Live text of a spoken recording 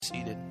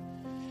seated.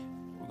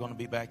 We're going to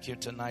be back here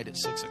tonight at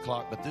 6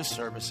 o'clock, but this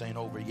service ain't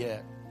over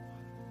yet.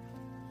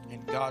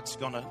 And God's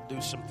going to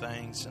do some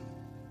things, and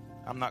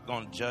I'm not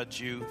going to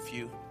judge you if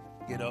you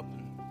get up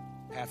and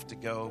have to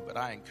go, but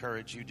I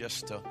encourage you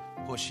just to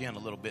push in a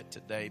little bit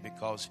today,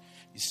 because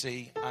you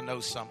see, I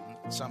know some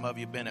of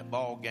you have been at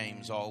ball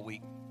games all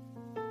week.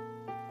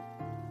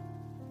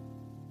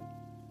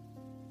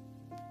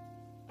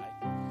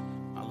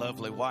 My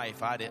lovely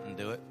wife, I didn't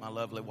do it. My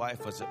lovely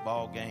wife was at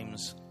ball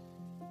games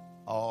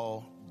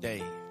all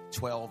day,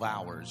 12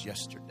 hours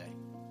yesterday.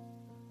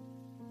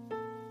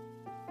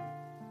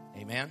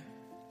 Amen.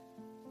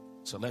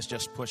 So let's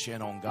just push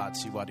in on God,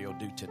 see what He'll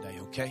do today,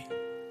 okay?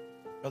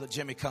 Brother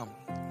Jimmy, come.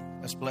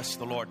 Let's bless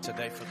the Lord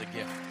today for the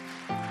gift.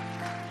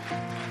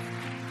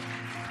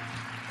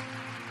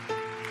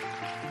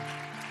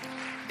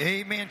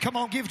 Amen. Come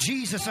on, give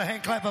Jesus a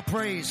hand clap of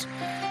praise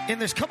in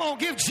this. Come on,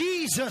 give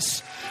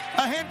Jesus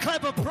a hand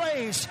clap of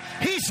praise.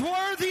 He's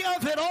worthy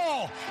of it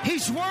all.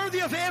 He's worthy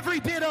of every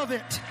bit of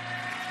it.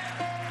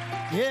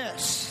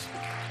 Yes.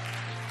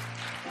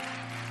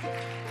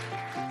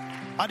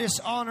 I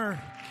just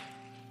honor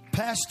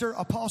Pastor,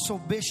 Apostle,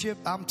 Bishop.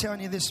 I'm telling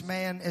you, this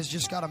man has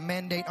just got a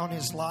mandate on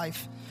his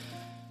life.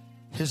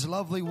 His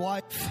lovely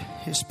wife,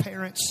 his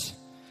parents.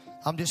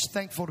 I'm just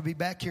thankful to be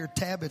back here.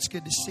 Tab, it's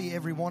good to see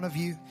every one of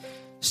you.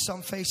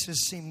 Some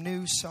faces seem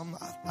new. Some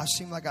I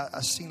seem like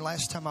I seen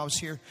last time I was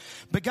here.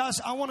 But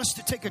guys, I want us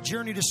to take a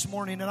journey this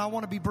morning, and I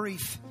want to be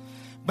brief.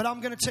 But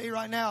I'm going to tell you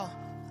right now,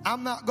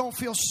 I'm not going to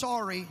feel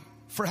sorry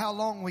for how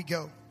long we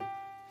go.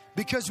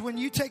 Because when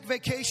you take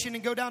vacation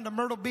and go down to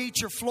Myrtle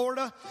Beach or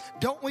Florida,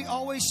 don't we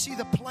always see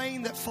the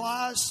plane that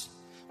flies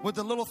with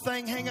the little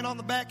thing hanging on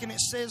the back, and it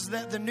says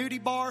that the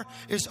nudie bar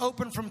is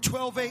open from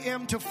 12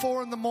 a.m. to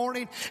 4 in the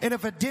morning. And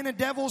if a den of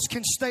devils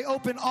can stay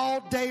open all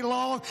day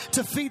long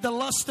to feed the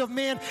lust of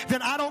men,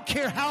 then I don't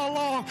care how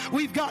long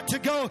we've got to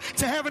go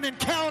to have an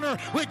encounter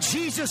with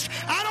Jesus.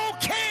 I don't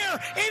care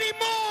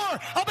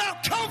anymore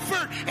about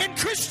comfort and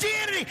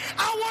Christianity.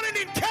 I want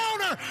an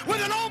encounter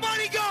with an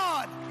almighty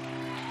God.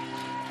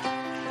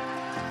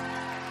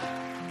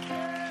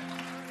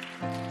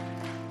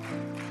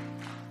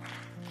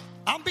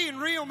 I'm being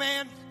real,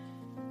 man.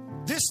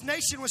 This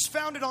nation was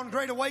founded on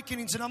great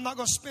awakenings, and I'm not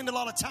going to spend a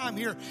lot of time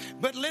here,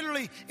 but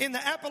literally in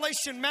the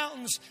Appalachian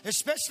Mountains,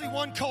 especially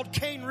one called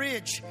Cane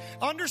Ridge.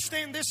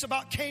 Understand this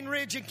about Cane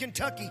Ridge in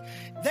Kentucky.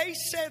 They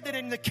said that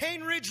in the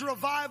Cane Ridge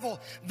revival,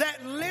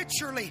 that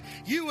literally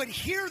you would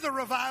hear the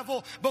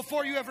revival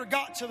before you ever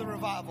got to the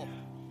revival.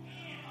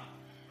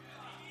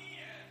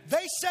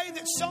 They say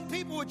that some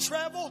people would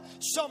travel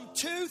some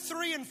 2,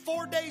 3, and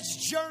 4 days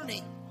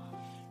journey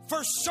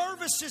for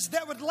services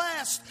that would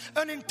last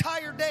an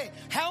entire day.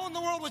 How in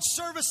the world would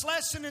service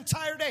last an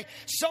entire day?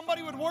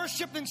 Somebody would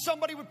worship, then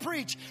somebody would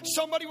preach.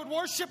 Somebody would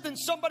worship, then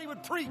somebody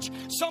would preach.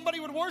 Somebody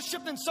would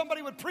worship, then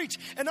somebody would preach.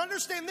 And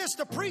understand this,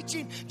 the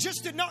preaching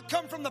just did not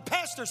come from the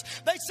pastors.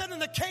 They said in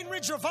the Cane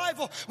Ridge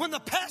revival, when the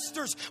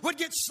pastors would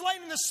get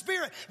slain in the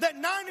spirit, that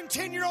 9 and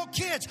 10-year-old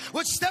kids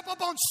would step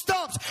up on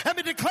stumps and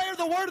would declare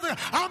the word of the...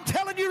 I'm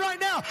telling you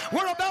right now,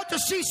 we're about to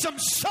see some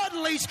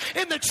suddenlies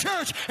in the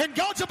church, and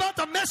God's about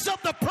to mess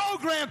up the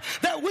program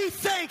that we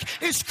think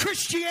is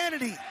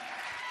Christianity.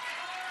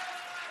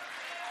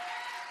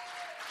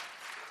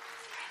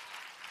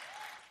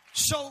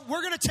 So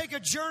we're going to take a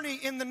journey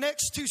in the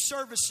next 2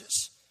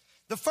 services.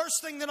 The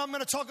first thing that I'm going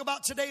to talk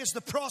about today is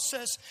the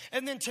process.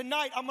 And then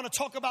tonight I'm going to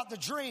talk about the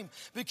dream.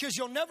 Because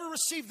you'll never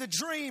receive the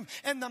dream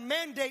and the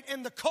mandate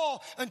and the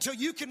call until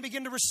you can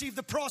begin to receive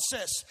the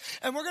process.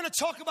 And we're going to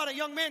talk about a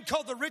young man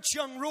called the rich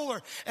young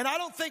ruler. And I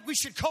don't think we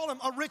should call him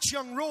a rich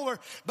young ruler,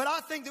 but I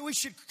think that we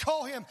should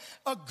call him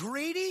a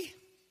greedy,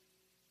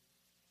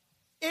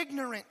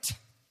 ignorant,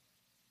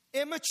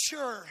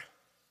 immature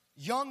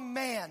young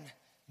man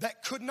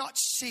that could not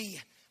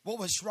see what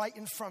was right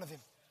in front of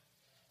him.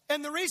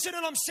 And the reason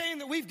that I'm saying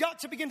that we've got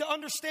to begin to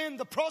understand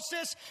the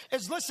process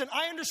is, listen,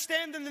 I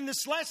understand that in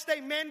this last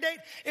day mandate,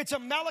 it's a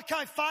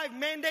Malachi 5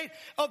 mandate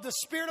of the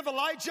spirit of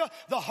Elijah,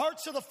 the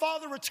hearts of the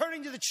father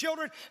returning to the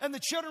children and the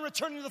children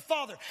returning to the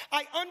father.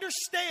 I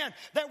understand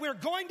that we're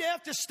going to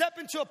have to step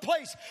into a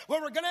place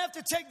where we're going to have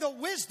to take the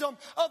wisdom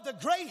of the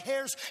gray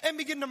hairs and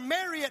begin to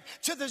marry it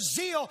to the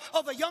zeal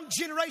of a young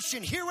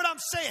generation. Hear what I'm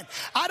saying?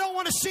 I don't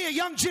want to see a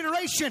young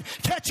generation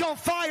catch on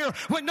fire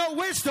with no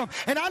wisdom,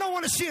 and I don't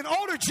want to see an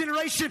older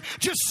generation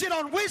just sit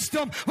on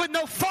wisdom with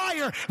no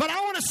fire. But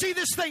I want to see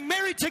this thing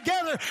married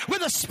together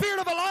with the spirit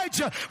of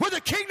Elijah, where the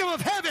kingdom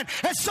of heaven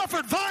has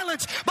suffered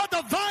violence, but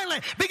the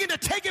violent begin to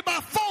take it by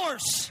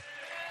force.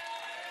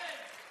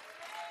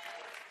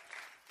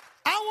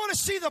 I want to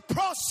see the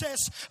process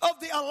of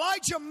the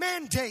Elijah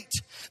mandate,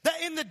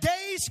 that in the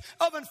days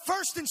of a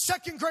first and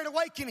second great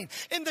awakening,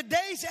 in the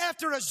days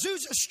after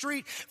Azusa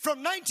Street from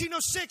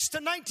 1906 to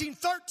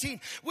 1913,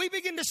 we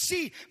begin to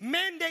see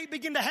mandate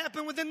begin to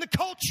happen within the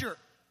culture.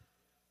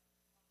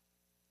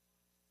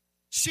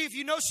 See, if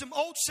you know some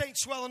old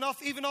saints well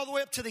enough, even all the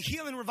way up to the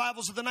healing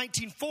revivals of the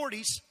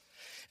 1940s,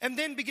 and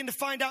then begin to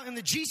find out in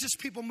the Jesus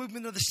People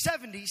movement of the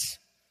 70s,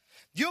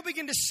 you'll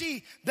begin to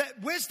see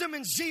that wisdom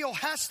and zeal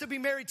has to be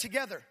married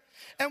together.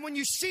 And when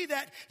you see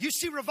that, you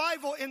see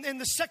revival in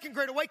the Second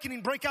Great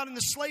Awakening break out in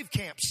the slave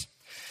camps.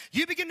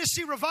 You begin to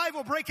see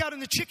revival break out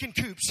in the chicken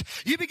coops.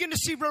 You begin to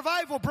see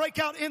revival break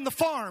out in the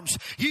farms.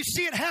 You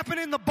see it happen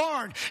in the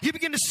barn. You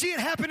begin to see it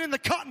happen in the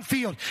cotton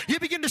field. You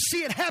begin to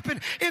see it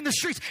happen in the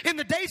streets. In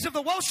the days of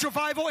the Welsh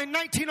revival in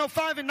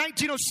 1905 and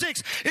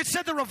 1906, it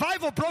said the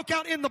revival broke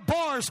out in the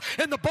bars,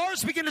 and the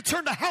bars began to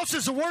turn to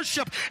houses of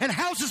worship and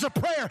houses of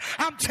prayer.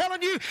 I'm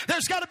telling you,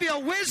 there's got to be a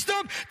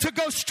wisdom to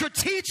go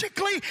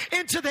strategically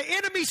into the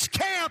enemy's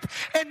camp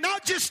and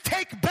not just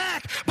take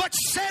back, but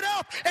set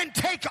up and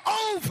take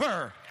over.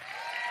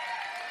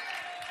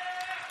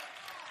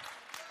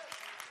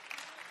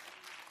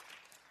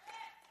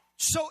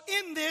 So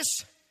in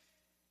this,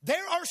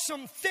 there are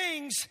some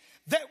things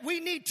that we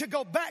need to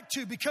go back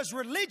to, because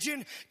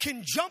religion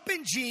can jump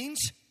in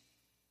jeans.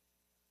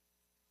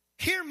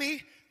 Hear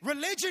me.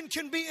 Religion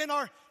can be in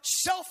our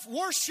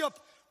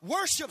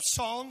worship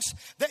songs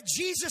that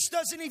Jesus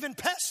doesn't even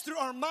pass through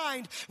our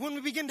mind when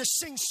we begin to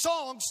sing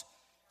songs.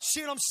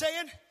 See what I'm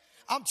saying?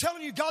 I'm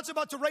telling you, God's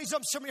about to raise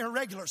up some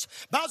irregulars.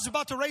 God's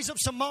about to raise up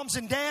some moms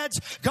and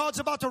dads. God's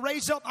about to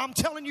raise up, I'm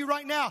telling you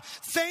right now,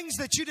 things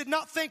that you did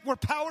not think were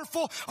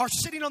powerful are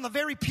sitting on the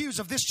very pews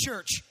of this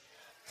church.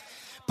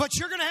 But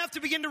you're going to have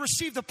to begin to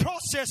receive the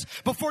process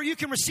before you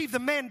can receive the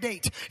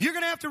mandate. You're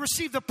going to have to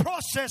receive the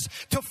process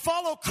to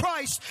follow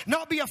Christ,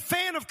 not be a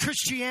fan of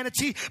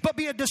Christianity, but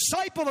be a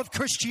disciple of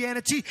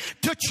Christianity.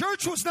 The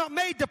church was not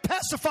made to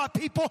pacify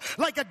people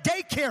like a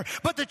daycare,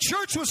 but the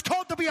church was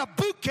called to be a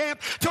boot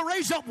camp to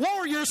raise up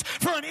warriors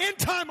for an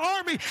end-time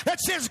army that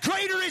says,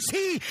 greater is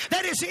He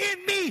that is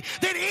in me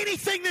than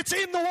anything that's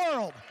in the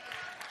world.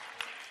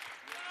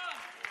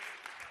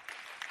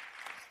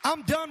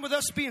 I'm done with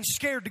us being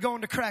scared to go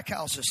into crack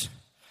houses.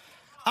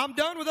 I'm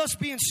done with us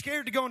being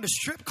scared to go into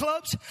strip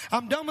clubs.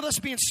 I'm done with us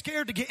being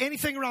scared to get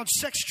anything around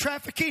sex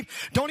trafficking.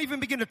 Don't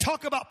even begin to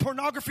talk about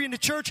pornography in the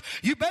church.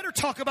 You better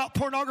talk about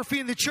pornography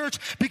in the church,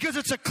 because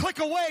it's a click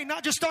away,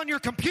 not just on your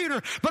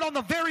computer, but on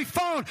the very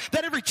phone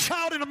that every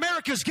child in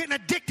America is getting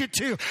addicted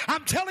to.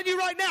 I'm telling you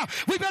right now,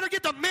 we better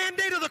get the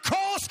mandate of the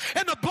cross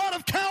and the blood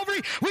of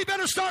Calvary. We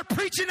better start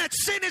preaching that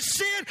sin is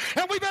sin,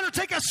 and we better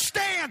take a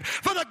stand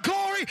for the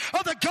glory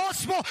of the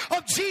gospel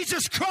of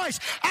Jesus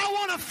Christ. I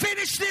want to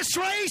finish this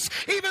race.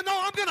 Even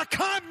though I'm going to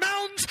climb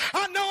mountains,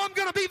 I know I'm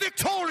going to be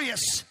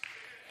victorious.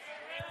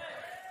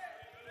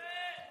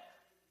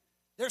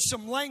 There's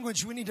some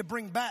language we need to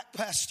bring back,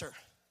 Pastor.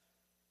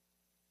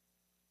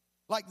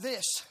 Like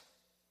this: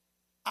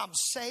 I'm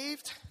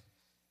saved,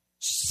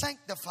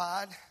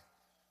 sanctified,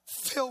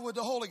 filled with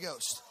the Holy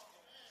Ghost.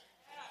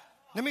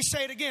 Let me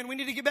say it again. We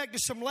need to get back to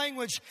some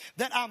language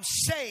that I'm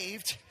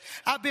saved.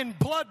 I've been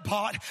blood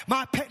bought.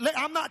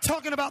 I'm not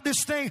talking about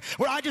this thing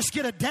where I just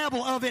get a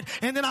dabble of it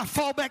and then I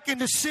fall back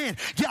into sin.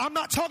 Yeah, I'm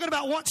not talking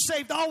about once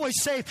saved,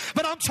 always saved.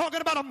 But I'm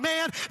talking about a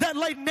man that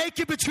laid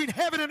naked between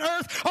heaven and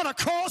earth on a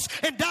cross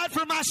and died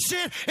for my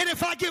sin. And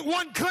if I get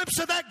one glimpse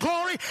of that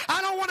glory,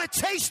 I don't want to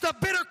taste the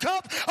bitter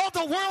cup of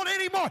the world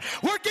anymore.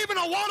 We're giving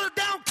a watered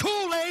down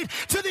Kool-Aid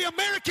to the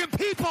American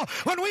people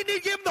when we need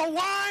to give them the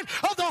wine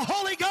of the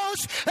Holy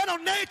Ghost.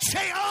 And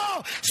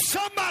oh,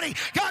 somebody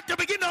got to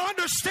begin to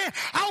understand.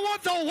 I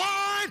want the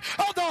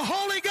wine of the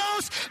Holy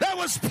Ghost that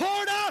was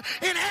poured out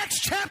in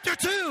Acts chapter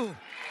 2.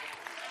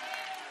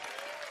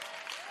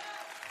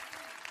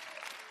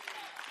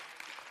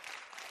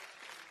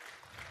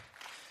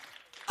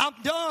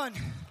 I'm done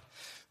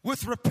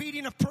with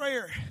repeating a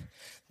prayer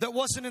that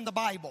wasn't in the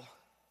Bible.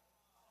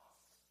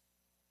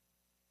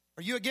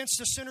 Are you against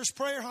the sinner's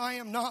prayer? I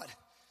am not.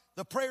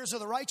 The prayers of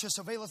the righteous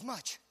availeth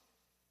much.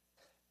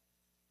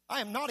 I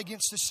am not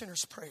against the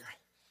sinner's prayer.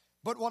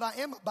 But what I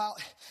am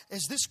about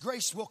is this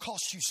grace will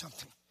cost you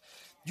something.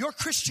 Your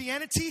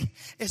Christianity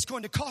is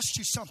going to cost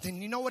you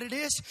something. You know what it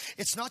is?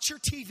 It's not your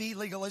TV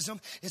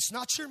legalism. It's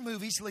not your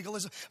movies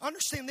legalism.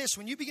 Understand this.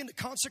 When you begin to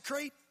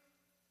consecrate,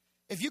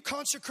 if you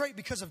consecrate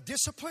because of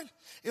discipline,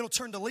 it'll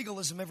turn to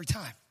legalism every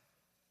time.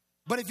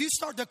 But if you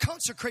start to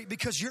consecrate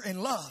because you're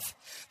in love,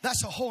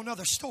 that's a whole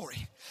nother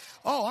story.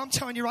 Oh, I'm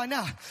telling you right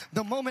now,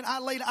 the moment I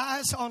laid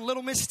eyes on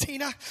little Miss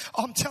Tina,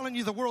 I'm telling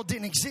you the world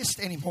didn't exist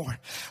anymore.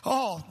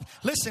 Oh,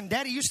 listen,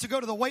 Daddy used to go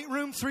to the weight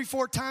room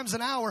 3-4 times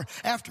an hour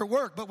after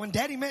work. But when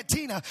Daddy met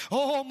Tina,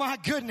 oh my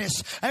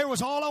goodness, there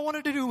was all I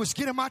wanted to do was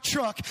get in my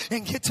truck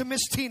and get to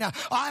Miss Tina.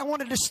 I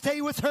wanted to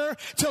stay with her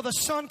till the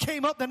sun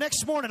came up the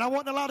next morning. I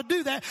wasn't allowed to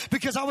do that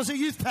because I was a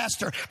youth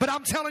pastor. But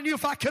I'm telling you,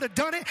 if I could have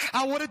done it,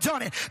 I would have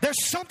done it.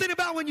 There's something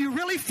about when you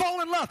really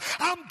fall in love.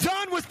 I'm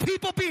done with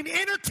people being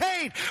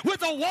entertained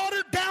with a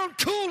watered down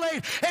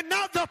Kool-Aid and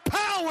not the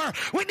power.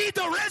 We need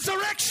the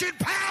resurrection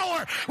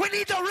power. We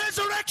need the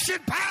resurrection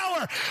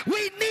power.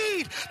 We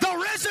need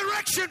the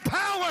resurrection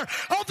power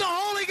of the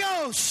Holy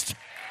Ghost.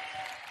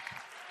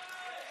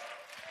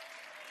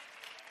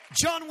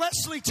 John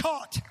Wesley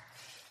taught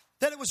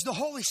that it was the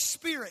Holy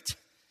Spirit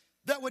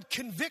that would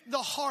convict the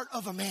heart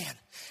of a man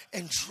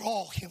and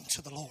draw him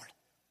to the Lord.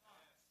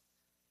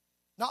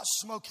 Not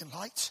smoking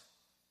lights.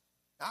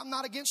 I'm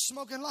not against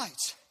smoking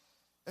lights.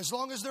 as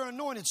long as they're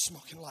anointed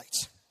smoking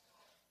lights.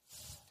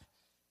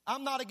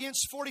 I'm not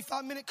against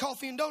 45-minute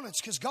coffee and donuts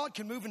because God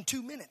can move in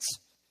 2 minutes.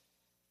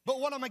 But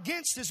what I'm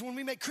against is when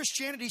we make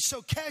Christianity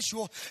so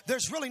casual,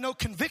 there's really no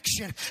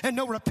conviction and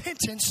no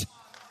repentance.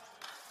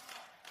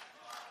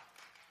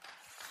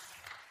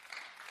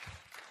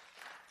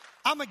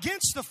 I'm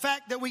against the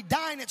fact that we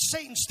dine at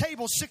Satan's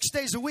table 6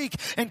 days a week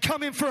and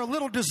come in for a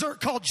little dessert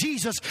called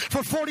Jesus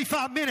for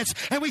 45 minutes.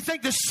 And we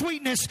think the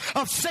sweetness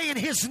of saying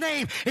his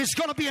name is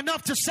going to be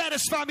enough to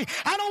satisfy me.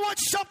 I don't want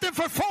something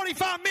for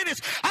 45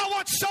 minutes. I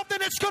want something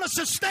that's going to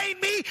sustain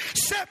me,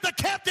 set the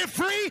captive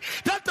free,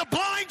 let the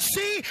blind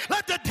see,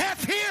 let the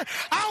deaf hear.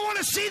 I want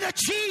to see the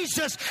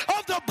Jesus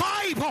of the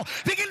Bible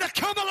begin to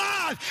come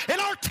alive in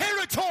our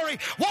territory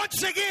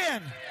once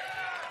again.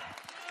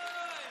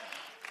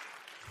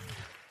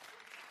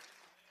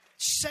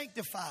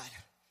 Sanctified.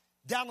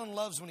 Dallin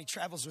loves when he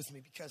travels with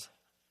me because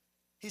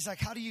he's like,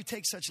 how do you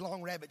take such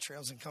long rabbit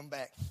trails and come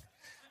back?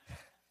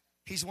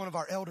 He's one of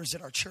our elders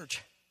at our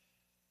church.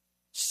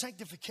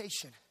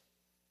 Sanctification.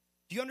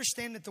 Do you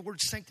understand that the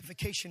word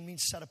sanctification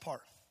means set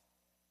apart?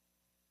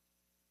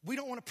 We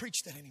don't want to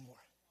preach that anymore.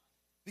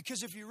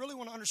 Because if you really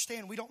want to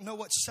understand, we don't know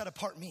what set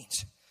apart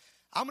means.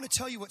 I'm going to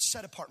tell you what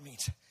set apart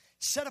means.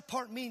 Set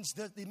apart means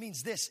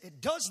this.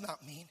 It does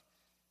not mean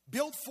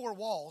build 4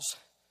 walls,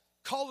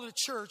 call it a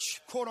church,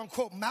 quote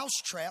unquote,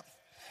 mousetrap,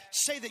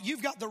 say that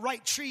you've got the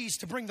right trees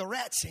to bring the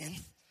rats in.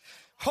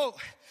 Oh,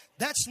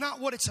 that's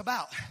not what it's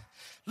about.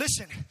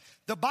 Listen,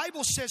 the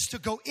Bible says to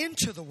go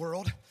into the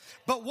world,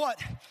 but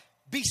what?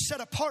 Be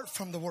set apart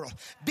from the world.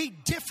 Be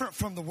different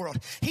from the world.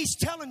 He's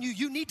telling you,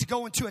 you need to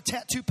go into a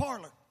tattoo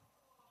parlor.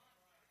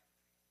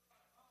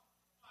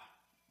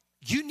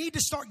 You need to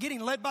start getting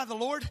led by the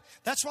Lord.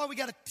 That's why we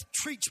got to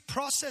treat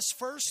process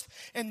first,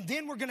 and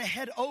then we're going to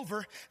head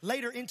over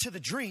later into the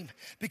dream.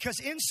 Because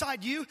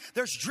inside you,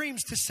 there's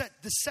dreams to set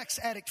the sex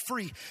addict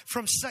free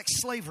from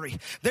sex slavery.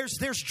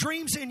 There's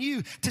dreams in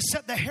you to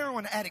set the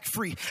heroin addict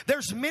free.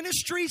 There's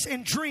ministries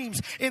and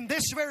dreams in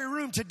this very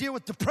room to deal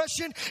with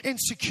depression,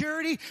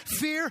 insecurity,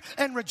 fear,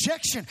 and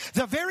rejection.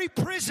 The very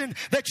prison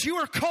that you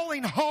are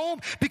calling home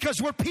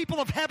because we're people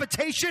of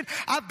habitation.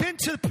 I've been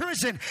to the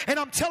prison, and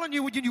I'm telling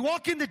you, when you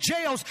walk into jails,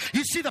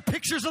 you see the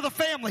pictures of the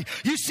family.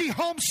 You see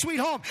home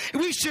sweet home.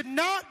 We should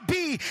not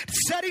be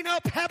setting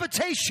up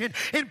habitation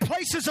in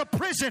places of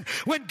prison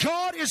when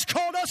God has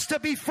called us to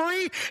be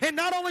free. And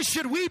not only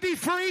should we be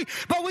free,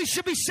 but we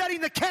should be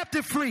setting the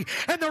captive free.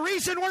 And the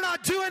reason we're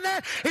not doing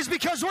that is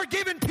because we're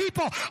giving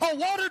people a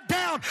watered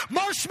down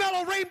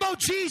marshmallow rainbow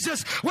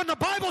Jesus when the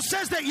Bible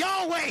says that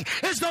Yahweh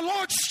is the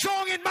Lord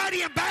strong and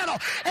mighty in battle,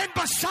 and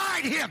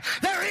beside him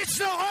there is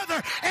no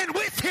other, and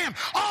with him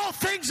all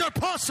things are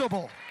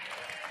possible.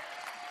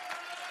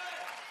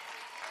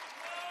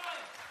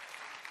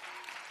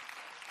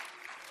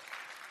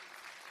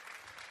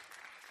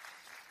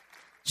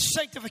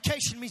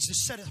 Sanctification means to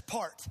set it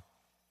apart.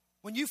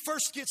 When you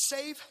first get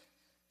saved,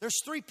 there's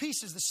 3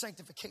 pieces to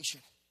sanctification.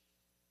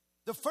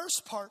 The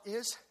first part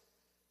is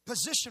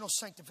positional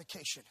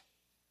sanctification.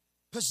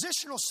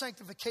 Positional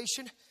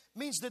sanctification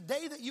means the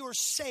day that you are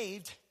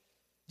saved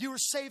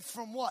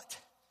from what?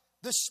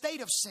 The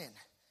state of sin.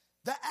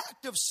 The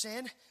act of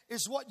sin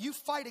is what you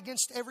fight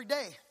against every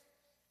day.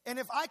 And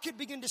if I could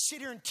begin to sit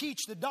here and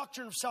teach the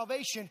doctrine of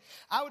salvation,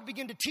 I would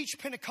begin to teach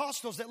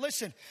Pentecostals that,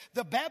 listen,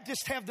 the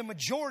Baptists have the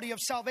majority of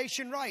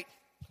salvation right.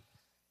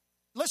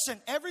 Listen,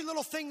 every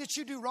little thing that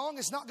you do wrong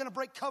is not going to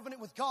break covenant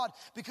with God,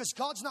 because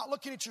God's not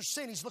looking at your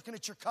sin, he's looking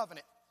at your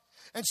covenant.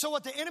 And so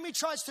what the enemy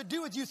tries to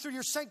do with you through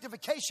your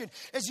sanctification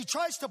is he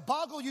tries to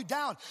boggle you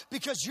down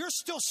because you're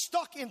still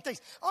stuck in things.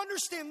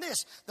 Understand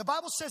this. The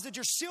Bible says that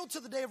you're sealed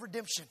to the day of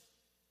redemption.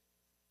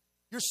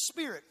 Your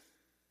spirit.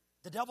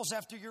 The devil's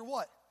after your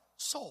what?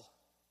 Soul.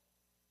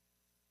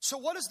 So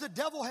what does the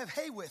devil have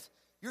hay with?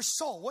 Your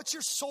soul. What's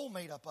your soul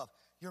made up of?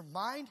 Your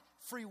mind,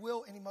 free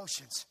will, and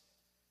emotions.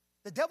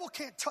 The devil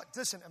can't touch.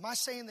 Listen, am I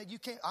saying that you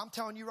can't? I'm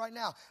telling you right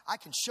now, I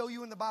can show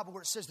you in the Bible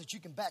where it says that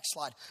you can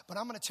backslide. But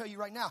I'm going to tell you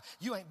right now,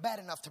 you ain't bad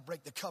enough to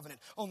break the covenant.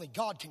 Only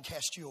God can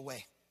cast you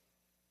away.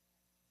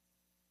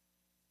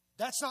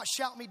 That's not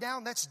shout me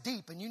down. That's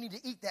deep. And you need to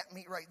eat that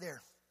meat right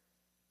there.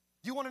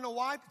 You want to know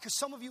why? Because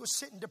some of you will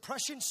sit in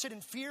depression, sit in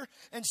fear,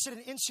 and sit in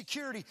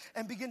insecurity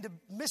and begin to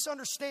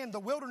misunderstand the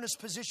wilderness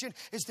position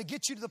is to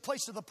get you to the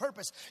place of the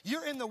purpose.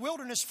 You're in the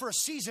wilderness for a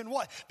season.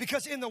 What?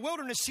 Because in the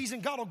wilderness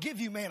season, God will give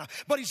you manna.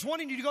 But he's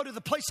wanting you to go to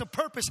the place of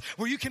purpose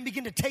where you can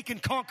begin to take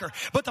and conquer.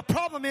 But the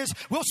problem is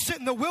we'll sit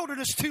in the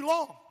wilderness too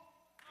long.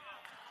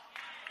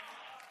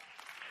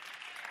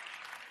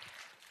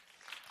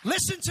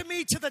 Listen to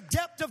me to the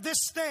depth of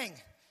this thing.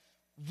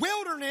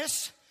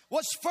 Wilderness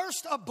was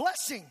first a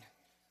blessing.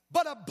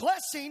 But a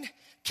blessing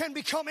can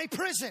become a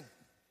prison.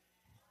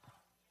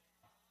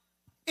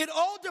 It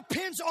all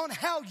depends on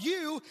how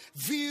you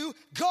view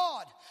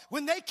God.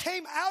 When they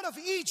came out of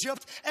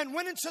Egypt and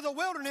went into the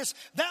wilderness,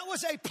 that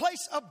was a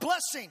place of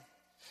blessing.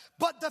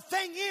 But the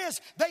thing is,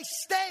 they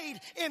stayed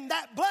in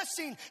that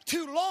blessing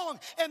too long,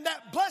 and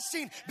that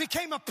blessing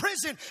became a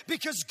prison,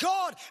 because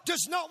God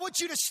does not want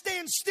you to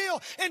stand still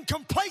in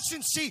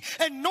complacency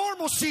and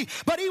normalcy,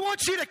 but He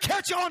wants you to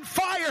catch on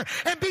fire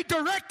and be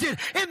directed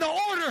in the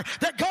order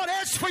that God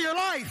has for your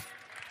life.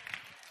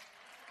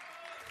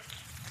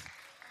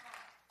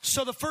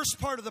 So the first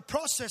part of the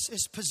process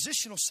is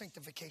positional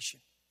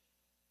sanctification.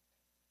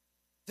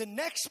 The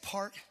next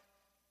part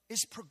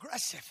is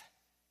progressive.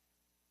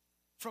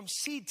 From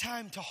seed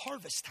time to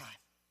harvest time.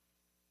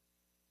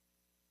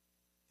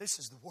 This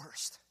is the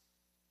worst.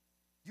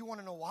 You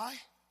want to know why?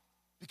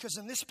 Because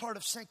in this part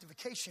of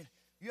sanctification,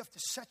 you have to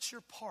set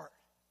your part.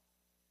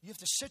 You have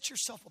to set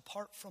yourself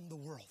apart from the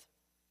world.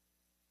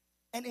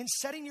 And in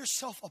setting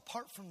yourself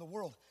apart from the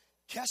world,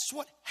 guess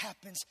what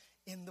happens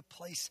in the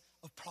place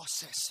of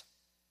process?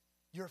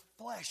 Your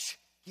flesh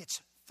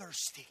gets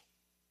thirsty.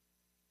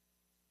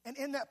 And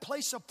in that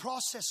place of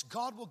process,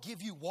 God will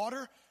give you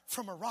water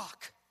from a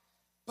rock.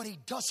 But He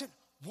doesn't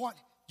want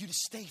you to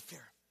stay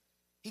there.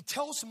 He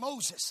tells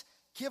Moses,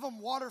 give him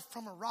water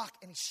from a rock,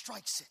 and he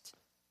strikes it.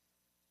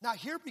 Now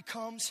here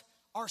becomes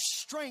our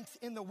strength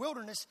in the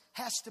wilderness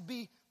has to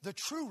be the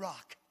true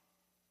rock.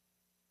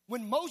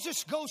 When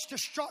Moses goes to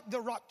strike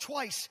the rock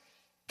twice,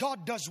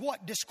 God does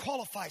what?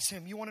 Disqualifies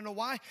him. You want to know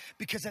why?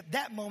 Because at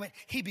that moment,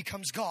 he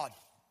becomes God.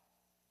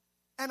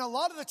 And a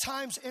lot of the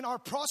times in our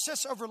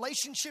process of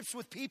relationships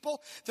with people,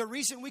 the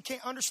reason we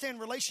can't understand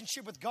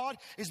relationship with God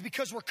is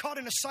because we're caught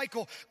in a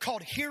cycle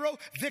called hero,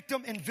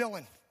 victim, and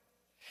villain.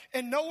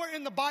 And nowhere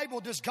in the Bible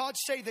does God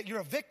say that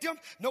you're a victim.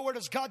 Nowhere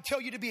does God tell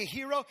you to be a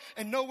hero.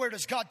 And nowhere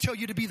does God tell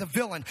you to be the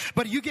villain.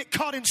 But you get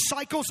caught in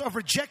cycles of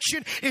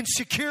rejection,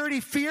 insecurity,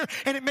 fear,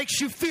 and it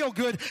makes you feel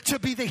good to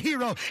be the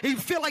hero. You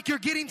feel like you're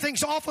getting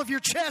things off of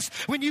your chest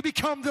when you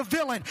become the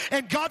villain.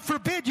 And God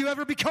forbid you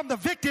ever become the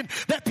victim,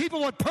 that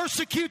people would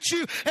persecute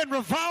you and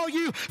revile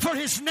you for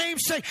His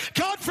name's sake.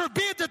 God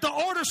forbid that the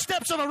order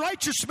steps of a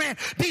righteous man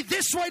be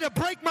this way to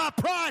break my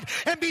pride,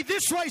 and be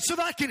this way so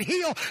that I can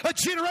heal a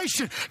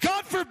generation.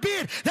 God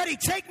forbid that He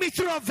take me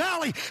through a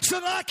valley so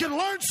that I can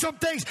learn some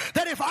things,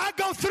 that if I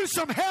go through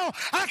some hell,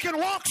 I can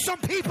walk some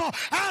people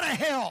out of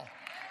hell.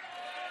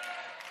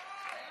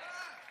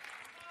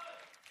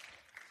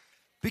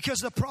 Because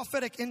the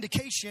prophetic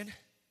indication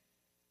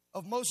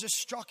of Moses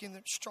striking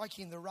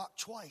the rock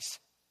twice.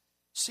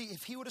 See,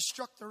 if he would have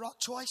struck the rock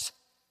twice,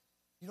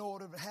 you know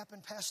what would have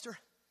happened, Pastor?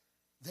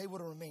 They would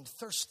have remained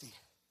thirsty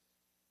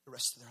the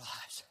rest of their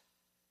lives.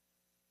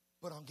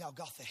 But on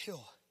Golgotha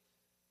Hill,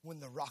 when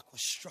the rock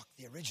was struck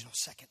the original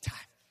second time,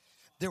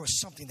 there was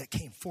something that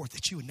came forth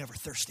that you would never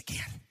thirst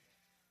again.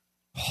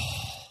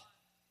 Oh.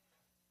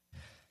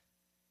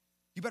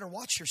 You better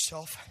watch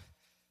yourself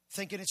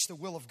thinking it's the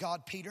will of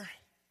God, Peter,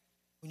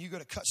 when you go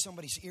to cut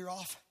somebody's ear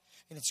off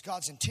and it's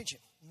God's intention.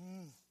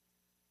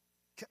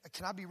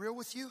 Can I be real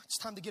with you? It's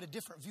time to get a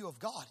different view of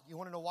God. You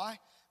want to know why?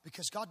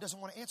 Because God doesn't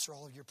want to answer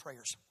all of your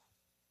prayers.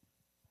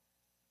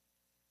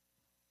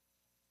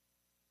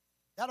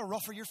 That'll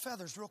ruffle your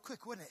feathers real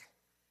quick, wouldn't it?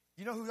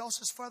 You know who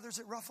else's feathers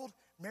it ruffled?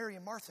 Mary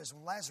and Martha's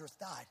when Lazarus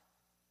died.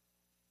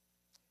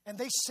 And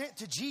they sent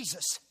to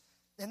Jesus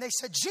and they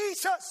said,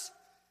 Jesus,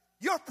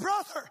 your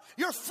brother,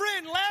 your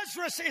friend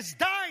Lazarus is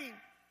dying.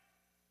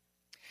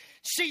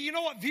 See, you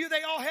know what view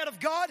they all had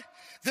of God?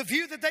 The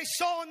view that they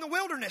saw in the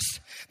wilderness.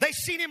 They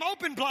seen Him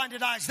open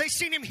blinded eyes. They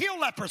seen Him heal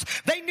lepers.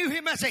 They knew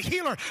Him as a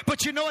healer.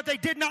 But you know what they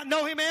did not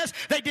know Him as?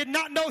 They did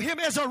not know Him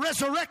as a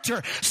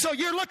resurrector. So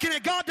you're looking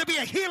at God to be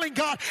a healing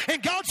God.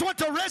 And God's want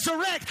to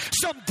resurrect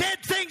some dead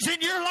things in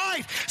your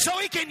life so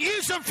He can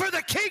use them for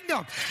the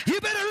kingdom.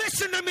 You better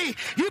listen to me.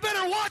 You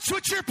better watch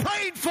what you're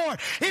praying for.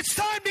 It's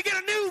time to get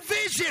a new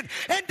vision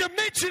and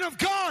dimension of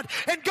God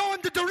and go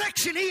in the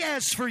direction He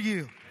has for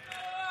you.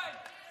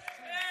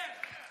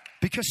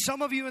 Because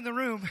some of you in the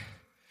room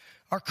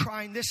are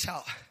crying this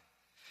out.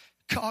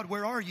 God,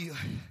 where are you?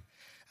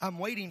 I'm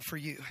waiting for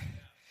you.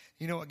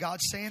 You know what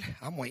God's saying?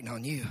 I'm waiting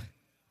on you.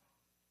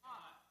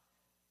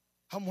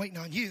 I'm waiting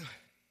on you.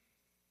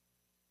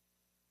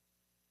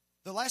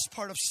 The last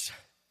part of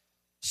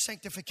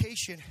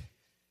sanctification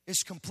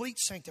is complete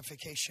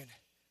sanctification.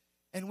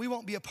 And we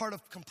won't be a part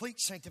of complete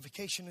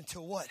sanctification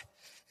until what?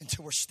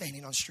 Until we're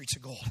standing on streets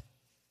of gold.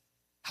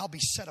 I'll be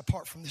set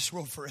apart from this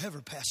world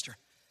forever, Pastor.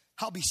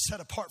 I'll be set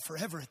apart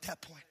forever at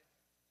that point.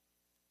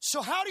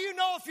 So how do you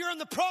know if you're in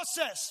the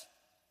process?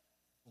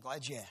 I'm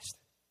glad you asked.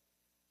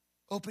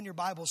 Open your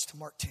Bibles to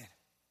Mark 10.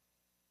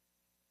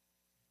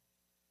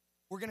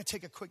 We're going to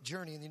take a quick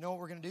journey, and you know what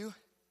we're going to do?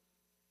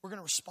 We're going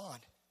to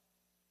respond.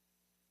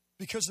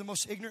 Because the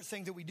most ignorant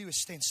thing that we do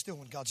is stand still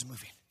when God's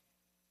moving.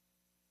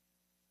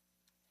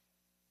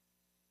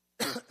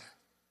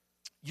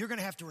 You're going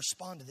to have to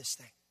respond to this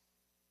thing.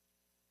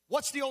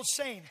 What's the old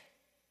saying?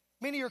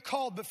 Many are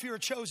called, but few are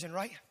chosen,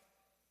 right?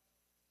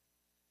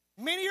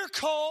 Many are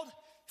called,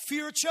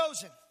 few are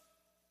chosen.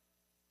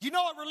 You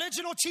know what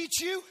religion will teach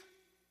you?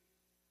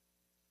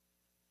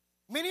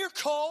 Many are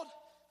called,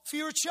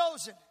 few are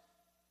chosen.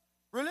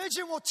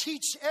 Religion will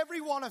teach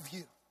every one of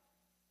you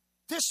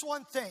this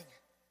one thing.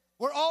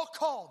 We're all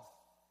called.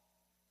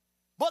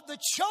 But the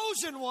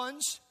chosen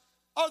ones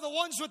are the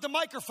ones with the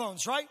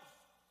microphones, right?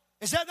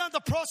 Is that not the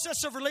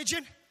process of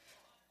religion?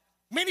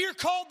 Many are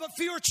called, but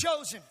few are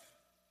chosen.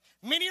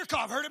 Many are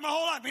called. I've heard it my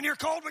whole life. Many are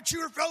called, but few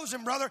are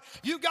chosen, brother.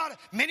 You got it.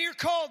 Many are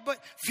called, but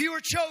few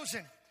are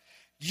chosen.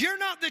 You're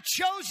not the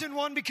chosen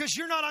one because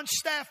you're not on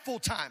staff full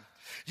time.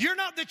 You're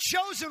not the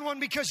chosen one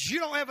because you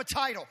don't have a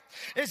title.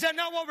 Is that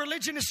not what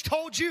religion has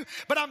told you?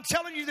 But I'm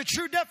telling you, the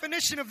true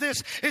definition of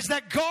this is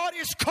that God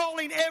is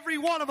calling every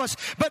one of us,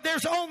 but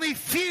there's only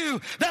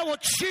few that will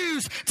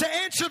choose to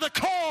answer the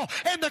call,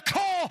 and the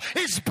call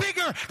is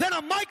bigger than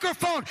a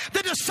microphone.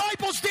 The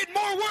disciples did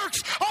more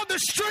works on the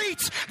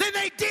streets than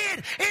they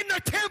did in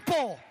the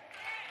temple.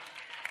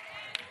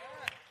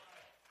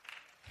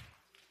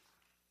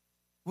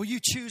 Will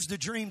you choose to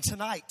dream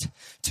tonight?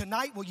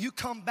 Tonight, will you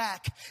come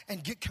back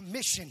and get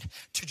commissioned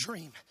to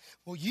dream?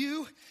 Will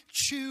you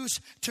choose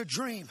to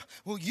dream?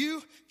 Will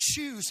you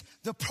choose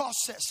the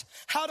process?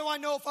 How do I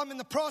know if I'm in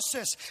the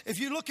process? If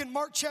you look in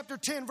Mark chapter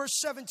 10, verse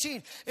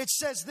 17, it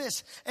says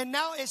this, and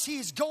now as he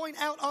is going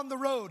out on the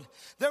road,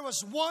 there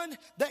was one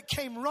that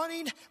came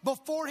running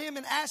before him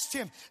and asked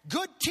him,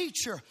 good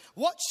teacher,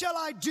 what shall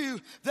I do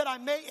that I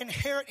may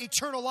inherit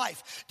eternal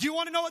life? Do you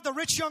want to know what the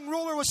rich young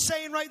ruler was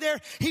saying right there?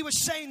 He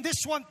was saying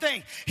this one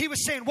thing. He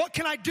was saying, what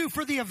can I do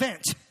for the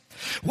event?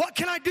 What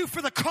can I do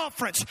for the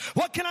conference?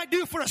 What can I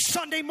do for a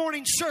Sunday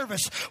morning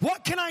service?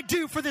 What can I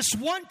do for this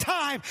one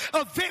time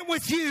event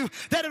with you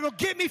that it'll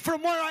get me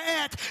from where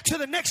I at to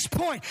the next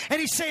point? And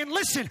he's saying,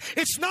 listen,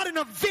 it's not an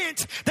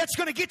event that's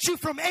going to get you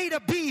from A to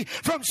B,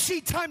 from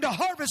seed time to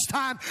harvest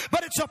time,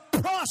 but it's a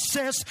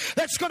process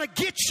that's going to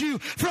get you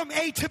from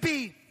A to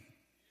B.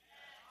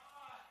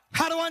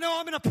 How do I know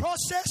I'm in a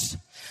process?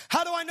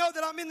 How do I know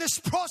that I'm in this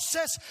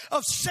process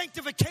of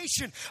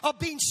sanctification, of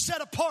being set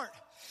apart?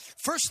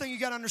 First thing you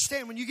got to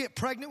understand, when you get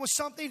pregnant with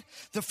something,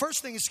 the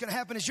first thing that's going to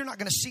happen is you're not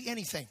going to see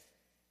anything.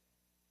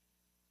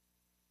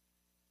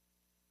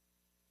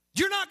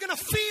 You're not going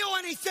to feel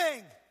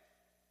anything.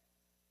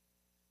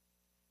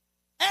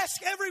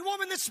 Ask every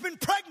woman that's been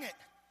pregnant.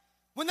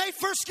 When they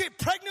first get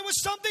pregnant with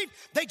something,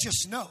 they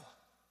just know.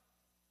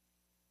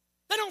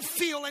 They don't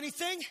feel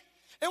anything.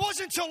 It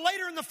wasn't until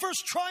later in the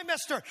first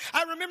trimester,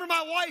 I remember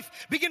my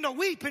wife begin to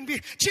weep and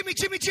be, Jimmy,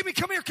 Jimmy, Jimmy,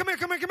 come here, come here,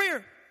 come here, come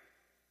here.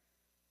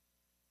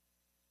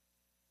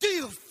 Do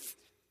you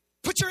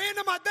put your hand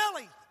on my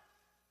belly?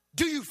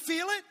 Do you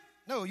feel it?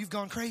 No, you've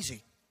gone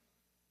crazy.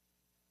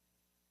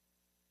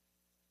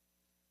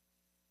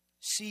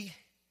 See,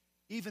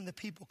 even the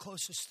people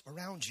closest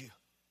around you,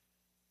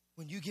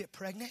 when you get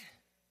pregnant,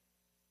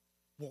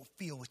 won't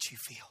feel what you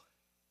feel.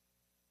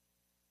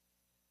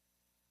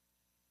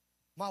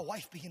 My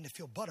wife began to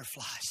feel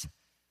butterflies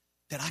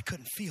that I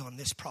couldn't feel in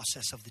this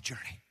process of the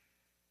journey.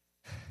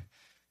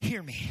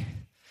 Hear me.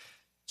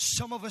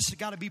 Some of us have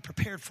got to be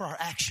prepared for our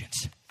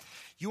actions.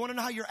 You want to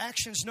know how your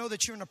actions know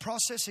that you're in a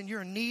process and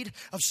you're in need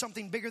of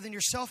something bigger than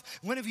yourself?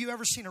 When have you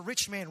ever seen a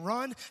rich man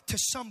run to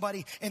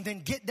somebody and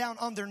then get down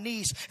on their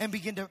knees and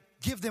begin to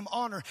give them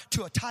honor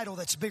to a title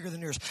that's bigger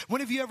than yours?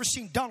 When have you ever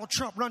seen Donald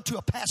Trump run to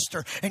a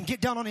pastor and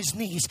get down on his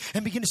knees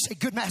and begin to say,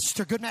 good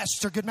master, good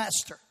master, good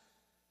master?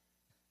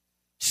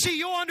 See,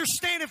 you'll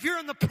understand if you're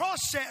in the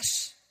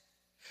process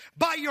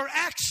by your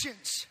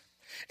actions.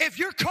 If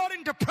you're caught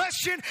in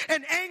depression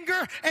and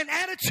anger and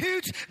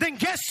attitudes, then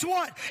guess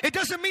what? It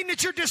doesn't mean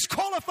that you're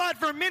disqualified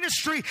for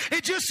ministry.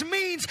 It just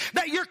means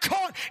that you're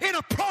caught in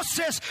a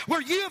process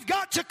where you have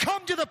got to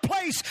come to the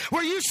place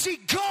where you see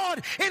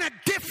God in a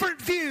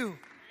different view.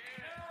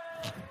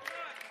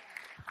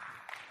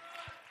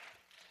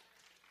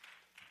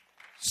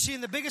 See,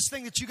 and the biggest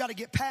thing that you got to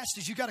get past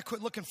is you got to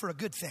quit looking for a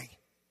good thing.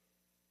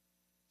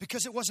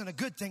 Because it wasn't a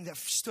good thing that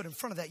stood in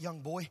front of that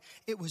young boy.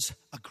 It was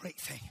a great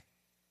thing.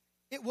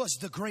 It was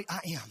the great I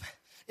am.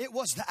 It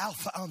was the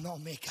Alpha and the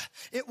Omega.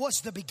 It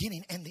was the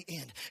beginning and the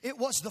end. It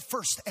was the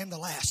first and the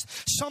last.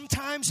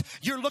 Sometimes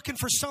you're looking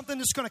for something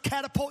that's going to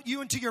catapult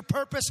you into your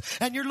purpose,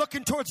 and you're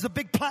looking towards the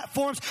big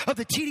platforms of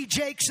the T.D.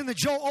 Jakes and the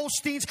Joel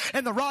Osteens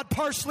and the Rod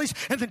Parsleys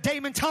and the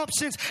Damon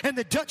Thompsons and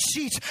the Dutch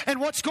Sheets.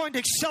 And what's going to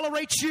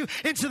accelerate you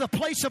into the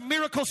place of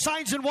miracle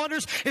signs and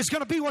wonders is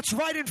going to be what's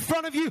right in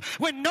front of you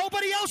when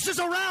nobody else is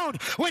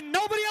around, when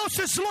nobody else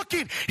is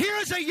looking. Here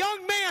is a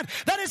young man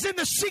that is in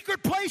the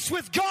secret place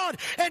with God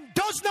and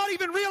does not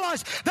even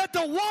realize that the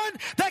one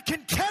that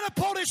can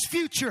catapult his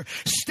future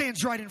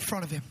stands right in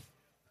front of him.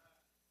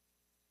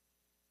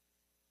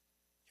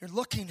 You're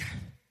looking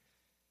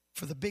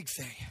for the big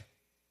thing,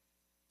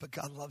 but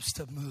God loves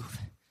to move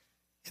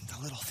in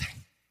the little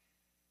thing.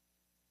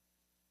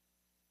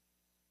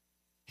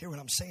 Hear what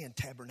I'm saying,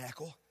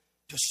 Tabernacle,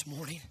 this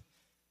morning,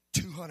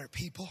 200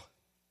 people.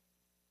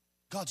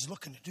 God's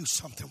looking to do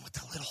something with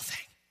the little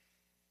thing.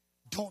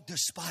 Don't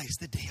despise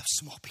the day of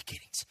small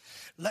beginnings.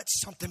 Let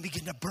something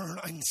begin to burn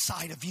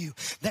inside of you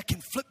that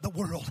can flip the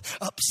world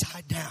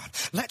upside down.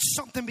 Let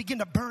something begin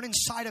to burn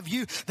inside of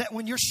you that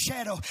when your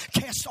shadow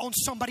casts on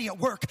somebody at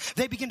work,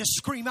 they begin to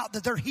scream out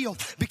that they're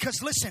healed.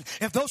 Because listen,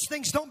 if those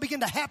things don't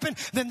begin to happen,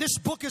 then this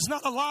book is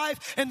not alive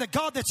and the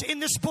God that's in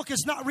this book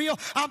is not real.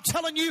 I'm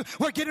telling you,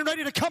 we're getting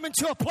ready to come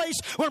into a place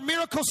where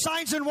miracle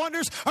signs and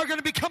wonders are going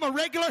to become a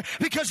regular,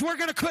 because we're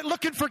going to quit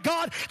looking for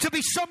God to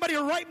be somebody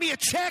to write me a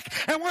check,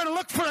 and we're going to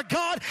look for a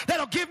God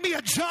that'll give me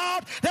a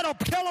job, that'll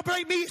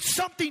celebrate me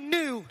something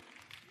new.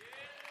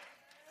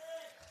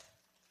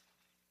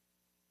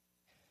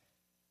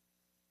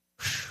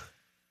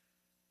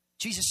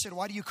 Jesus said,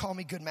 why do you call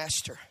me good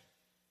master?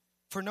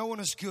 For no one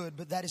is good,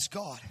 but that is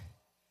God.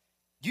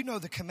 You know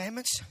the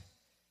commandments.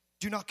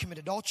 Do not commit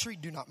adultery.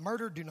 Do not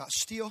murder. Do not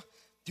steal.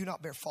 Do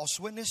not bear false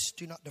witness.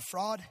 Do not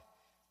defraud.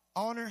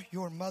 Honor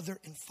your mother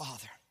and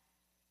father.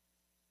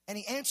 And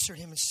he answered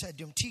him and said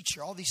to him,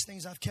 Teacher, all these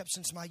things I've kept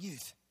since my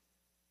youth.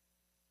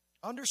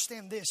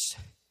 Understand this.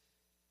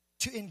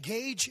 To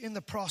engage in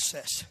the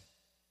process,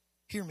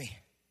 hear me.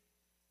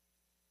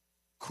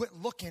 Quit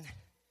looking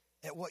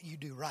at what you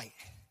do right.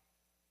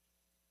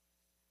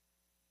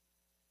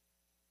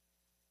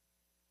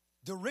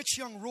 The rich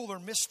young ruler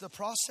missed the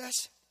process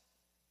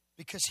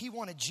because he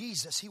wanted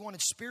Jesus. He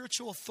wanted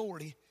spiritual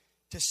authority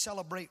to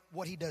celebrate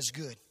what he does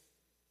good.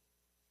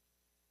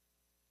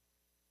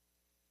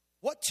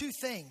 What two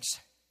things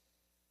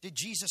did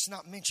Jesus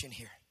not mention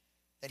here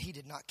that he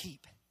did not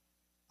keep?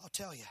 I'll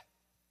tell you.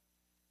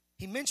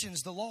 He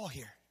mentions the law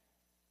here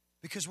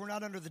because we're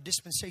not under the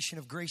dispensation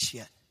of grace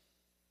yet.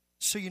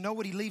 So you know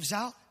what he leaves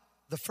out?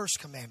 The first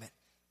commandment.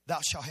 Thou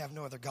shalt have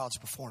no other gods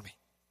before me.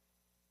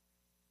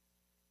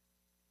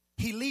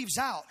 He leaves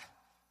out,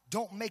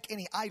 don't make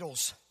any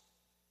idols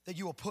that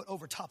you will put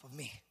over top of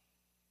me.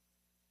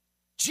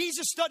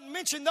 Jesus doesn't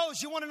mention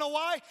those. You want to know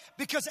why?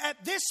 Because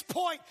at this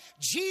point,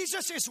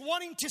 Jesus is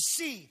wanting to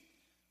see,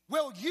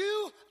 will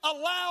you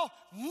allow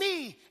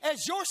me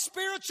as your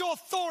spiritual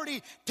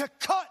authority to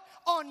cut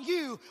on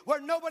you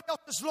where nobody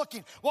else is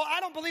looking? Well, I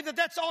don't believe that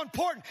that's all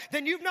important.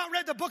 Then you've not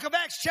read the book of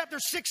Acts chapter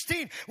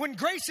 16 when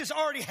grace has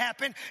already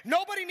happened.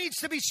 Nobody needs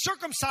to be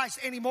circumcised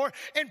anymore.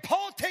 And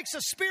Paul takes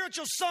a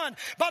spiritual son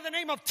by the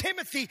name of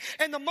Timothy.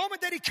 And the moment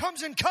that he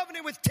comes in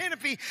covenant with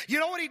Timothy, you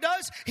know what he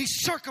does? He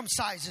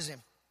circumcises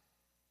him.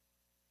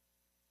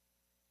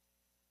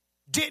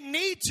 Didn't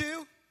need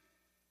to.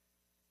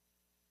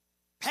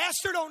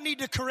 Pastor don't need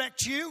to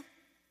correct you.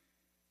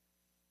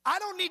 I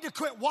don't need to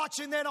quit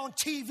watching that on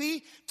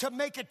TV to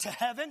make it to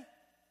heaven.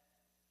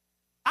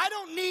 I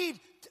don't need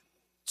to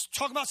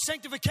talk about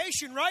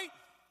sanctification, right?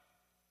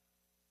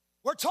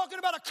 We're talking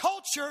about a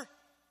culture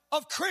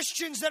of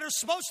Christians that are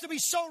supposed to be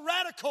so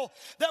radical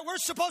that we're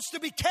supposed to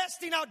be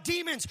casting out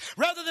demons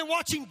rather than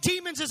watching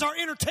demons as our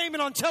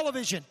entertainment on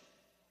television.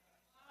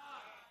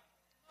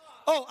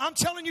 Oh, I'm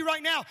telling you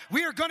right now,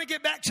 we are going to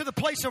get back to the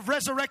place of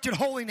resurrected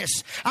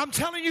holiness. I'm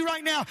telling you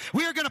right now,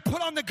 we are going to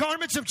put on the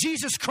garments of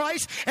Jesus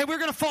Christ, and we're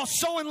going to fall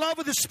so in love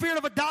with the spirit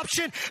of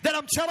adoption that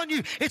I'm telling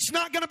you, it's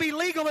not going to be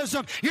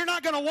legalism. You're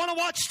not going to want to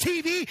watch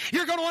TV.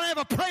 You're going to want to have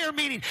a prayer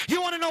meeting.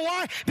 You want to know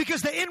why?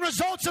 Because the end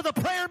results of the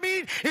prayer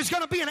meeting is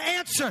going to be an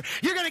answer.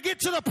 You're going to get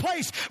to the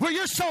place where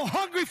you're so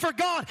hungry for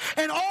God,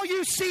 and all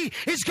you see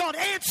is God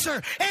answer,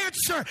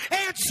 answer,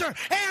 answer,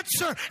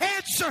 answer,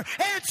 answer,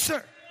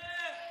 answer.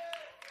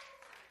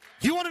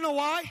 You want to know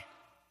why?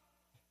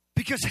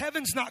 Because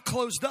heaven's not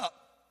closed up.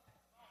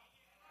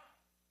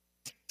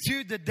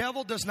 Dude, the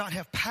devil does not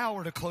have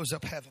power to close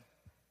up heaven.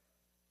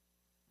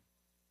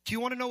 Do you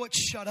want to know what's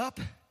shut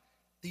up?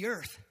 The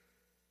earth.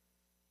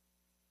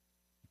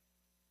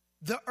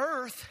 The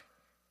earth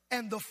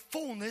and the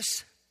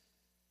fullness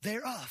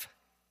thereof.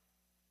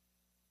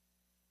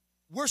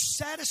 We're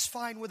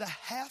satisfying with a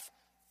half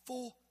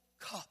full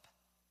cup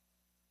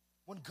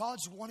when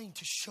God's wanting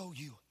to show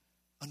you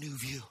a new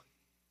view.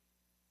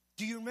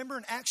 Do you remember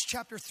in Acts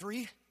chapter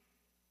 3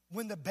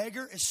 when the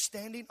beggar is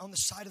standing on the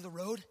side of the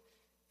road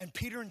and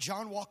Peter and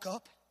John walk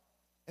up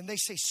and they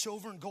say,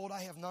 silver and gold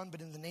I have none,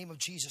 but in the name of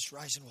Jesus,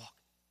 rise and walk.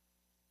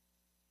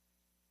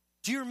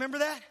 Do you remember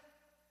that?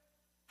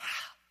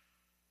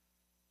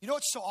 You know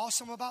what's so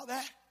awesome about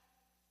that?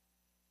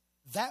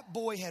 That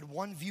boy had